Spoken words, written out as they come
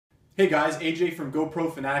Hey guys, AJ from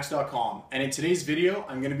GoProFanatics.com, and in today's video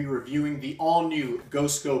I'm going to be reviewing the all-new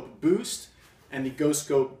GoScope Boost and the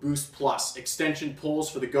GoScope Boost Plus extension pulls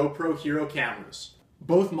for the GoPro Hero cameras.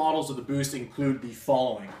 Both models of the Boost include the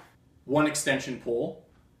following: one extension pull,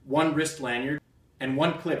 one wrist lanyard, and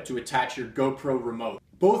one clip to attach your GoPro remote.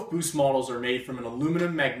 Both Boost models are made from an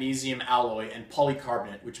aluminum magnesium alloy and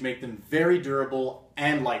polycarbonate, which make them very durable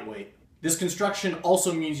and lightweight. This construction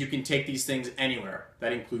also means you can take these things anywhere.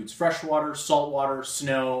 That includes freshwater, saltwater,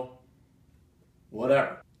 snow,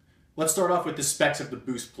 whatever. Let's start off with the specs of the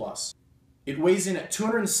Boost Plus. It weighs in at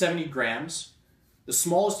 270 grams. The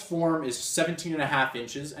smallest form is 17.5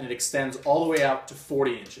 inches and it extends all the way out to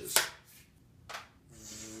 40 inches.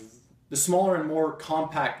 The smaller and more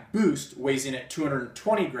compact Boost weighs in at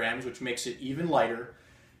 220 grams, which makes it even lighter,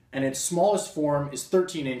 and its smallest form is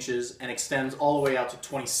 13 inches and extends all the way out to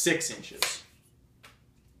 26 inches.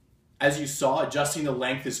 As you saw, adjusting the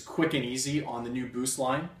length is quick and easy on the new Boost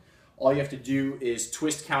line. All you have to do is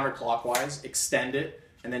twist counterclockwise, extend it,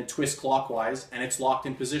 and then twist clockwise, and it's locked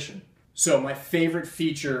in position. So my favorite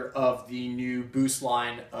feature of the new Boost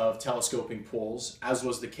line of telescoping pulls, as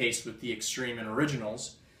was the case with the Extreme and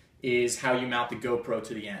Originals, is how you mount the GoPro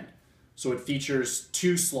to the end. So it features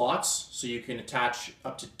two slots, so you can attach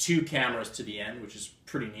up to two cameras to the end, which is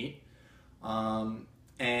pretty neat.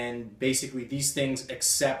 And basically these things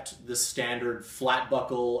accept the standard flat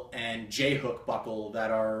buckle and J-hook buckle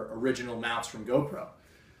that are original mounts from GoPro.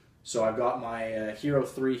 So I've got my Hero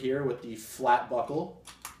 3 here with the flat buckle,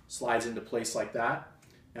 slides into place like that.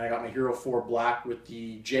 And I got my Hero 4 Black with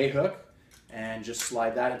the J-hook, and just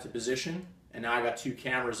slide that into position. And now I got two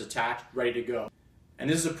cameras attached, ready to go. And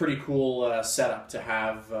this is a pretty cool setup to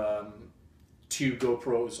have two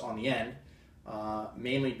GoPros on the end,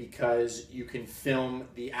 mainly because you can film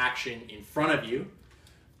the action in front of you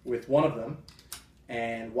with one of them,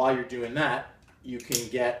 and while you're doing that, you can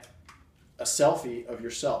get a selfie of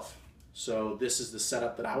yourself. So this is the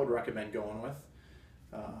setup that I would recommend going with,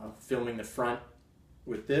 filming the front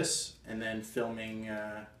with this, and then filming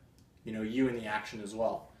you in the action as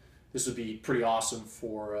well. This would be pretty awesome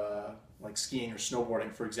for like skiing or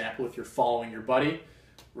snowboarding, for example. If you're following your buddy,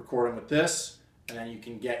 record him with this, and then you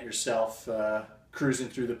can get yourself cruising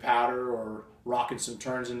through the powder or rocking some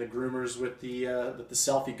turns in the groomers with the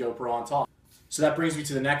selfie GoPro on top. So that brings me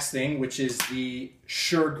to the next thing, which is the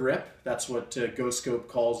Sure Grip. That's what GoScope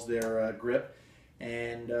calls their grip,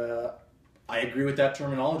 and I agree with that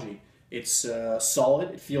terminology. It's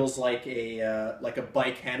solid. It feels like a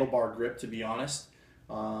bike handlebar grip, to be honest.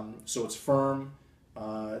 So it's firm.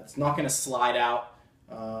 It's not going to slide out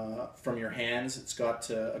from your hands. It's got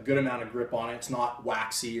a good amount of grip on it. It's not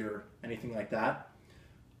waxy or anything like that.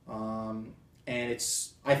 And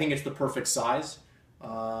I think it's the perfect size.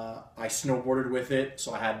 I snowboarded with it,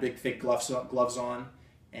 so I had big thick gloves on,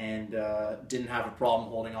 and didn't have a problem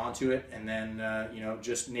holding on to it. And then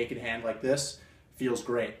just naked hand like this feels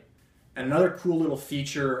great. And another cool little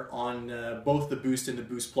feature on both the Boost and the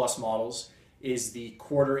Boost Plus models is the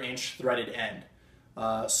 1/4 inch threaded end.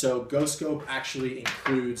 So GoScope actually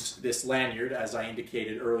includes this lanyard, as I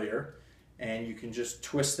indicated earlier, and you can just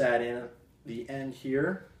twist that in the end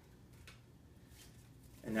here,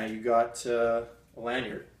 and now you got a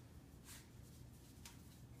lanyard.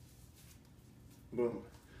 Boom.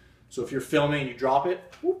 So if you're filming and you drop it,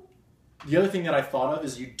 whoop. The other thing that I thought of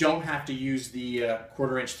is you don't have to use the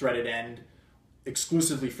 1/4 inch threaded end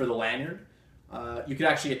exclusively for the lanyard. You could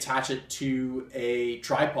actually attach it to a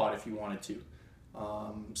tripod if you wanted to.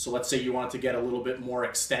 So let's say you wanted to get a little bit more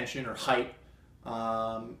extension or height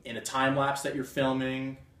in a time lapse that you're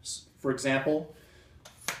filming, for example.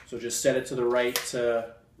 So just set it to the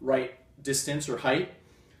right distance or height,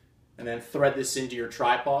 and then thread this into your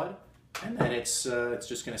tripod, and then it's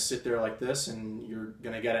just going to sit there like this, and you're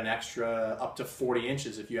going to get an extra up to 40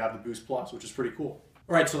 inches if you have the Boost Plus, which is pretty cool.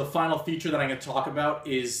 All right, so the final feature that I'm going to talk about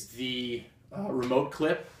is the remote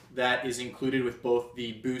clip that is included with both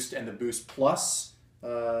the Boost and the Boost Plus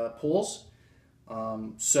pulls.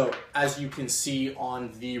 So as you can see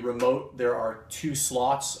on the remote, there are two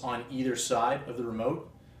slots on either side of the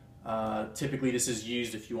remote. Typically this is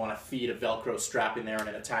used if you want to feed a Velcro strap in there and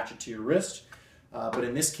then attach it to your wrist. But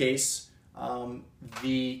in this case,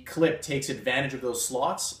 the clip takes advantage of those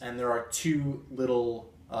slots, and there are two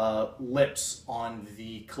little lips on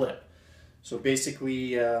the clip. So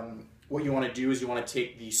basically what you want to do is you want to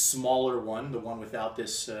take the smaller one, the one without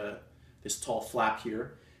this tall flap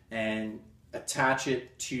here, and attach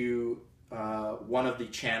it to one of the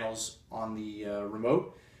channels on the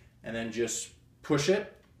remote, and then just push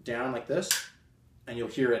it down like this, and you'll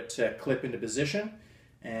hear it clip into position.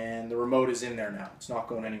 and the remote is in there now. It's not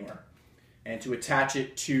going anywhere. And to attach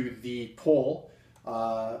it to the pole,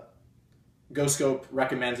 GoScope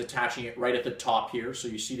recommends attaching it right at the top here. So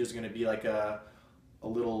you see there's going to be like a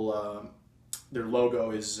little, their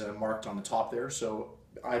logo is marked on the top there. So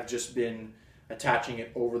I've just been attaching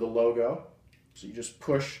it over the logo. So you just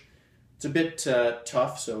push. It's a bit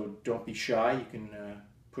tough, so don't be shy. You can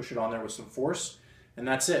push it on there with some force, and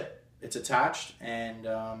that's it. It's attached, and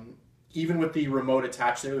even with the remote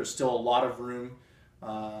attached there's still a lot of room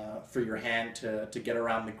for your hand to get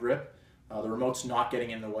around the grip. The remote's not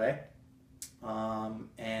getting in the way,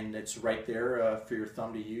 and it's right there for your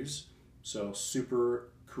thumb to use. So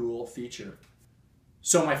super cool feature.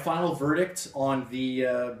 So my final verdict on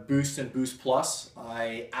the Boost and Boost Plus,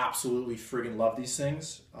 I absolutely friggin' love these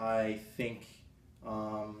things. I think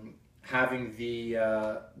having the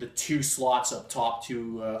two slots up top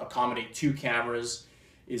to accommodate two cameras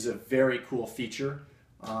is a very cool feature.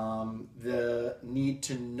 The need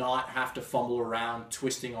to not have to fumble around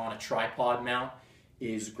twisting on a tripod mount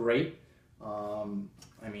is great. I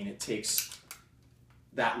mean, it takes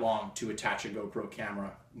that long to attach a GoPro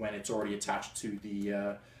camera when it's already attached to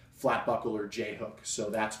the flat buckle or J-hook, so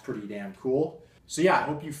that's pretty damn cool. So yeah, I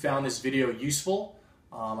hope you found this video useful.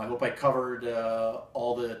 I hope I covered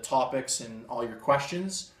all the topics and all your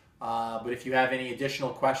questions, but if you have any additional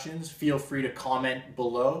questions, feel free to comment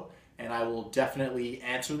below and I will definitely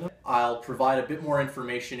answer them. I'll provide a bit more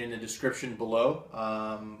information in the description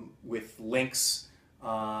below with links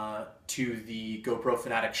to the GoPro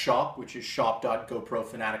Fanatics shop, which is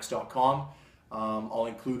shop.GoProFanatics.com. I'll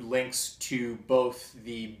include links to both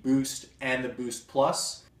the Boost and the Boost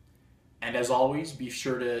Plus. And as always, be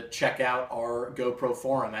sure to check out our GoPro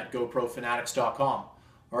forum at GoProFanatics.com. All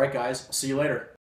right, guys, I'll see you later.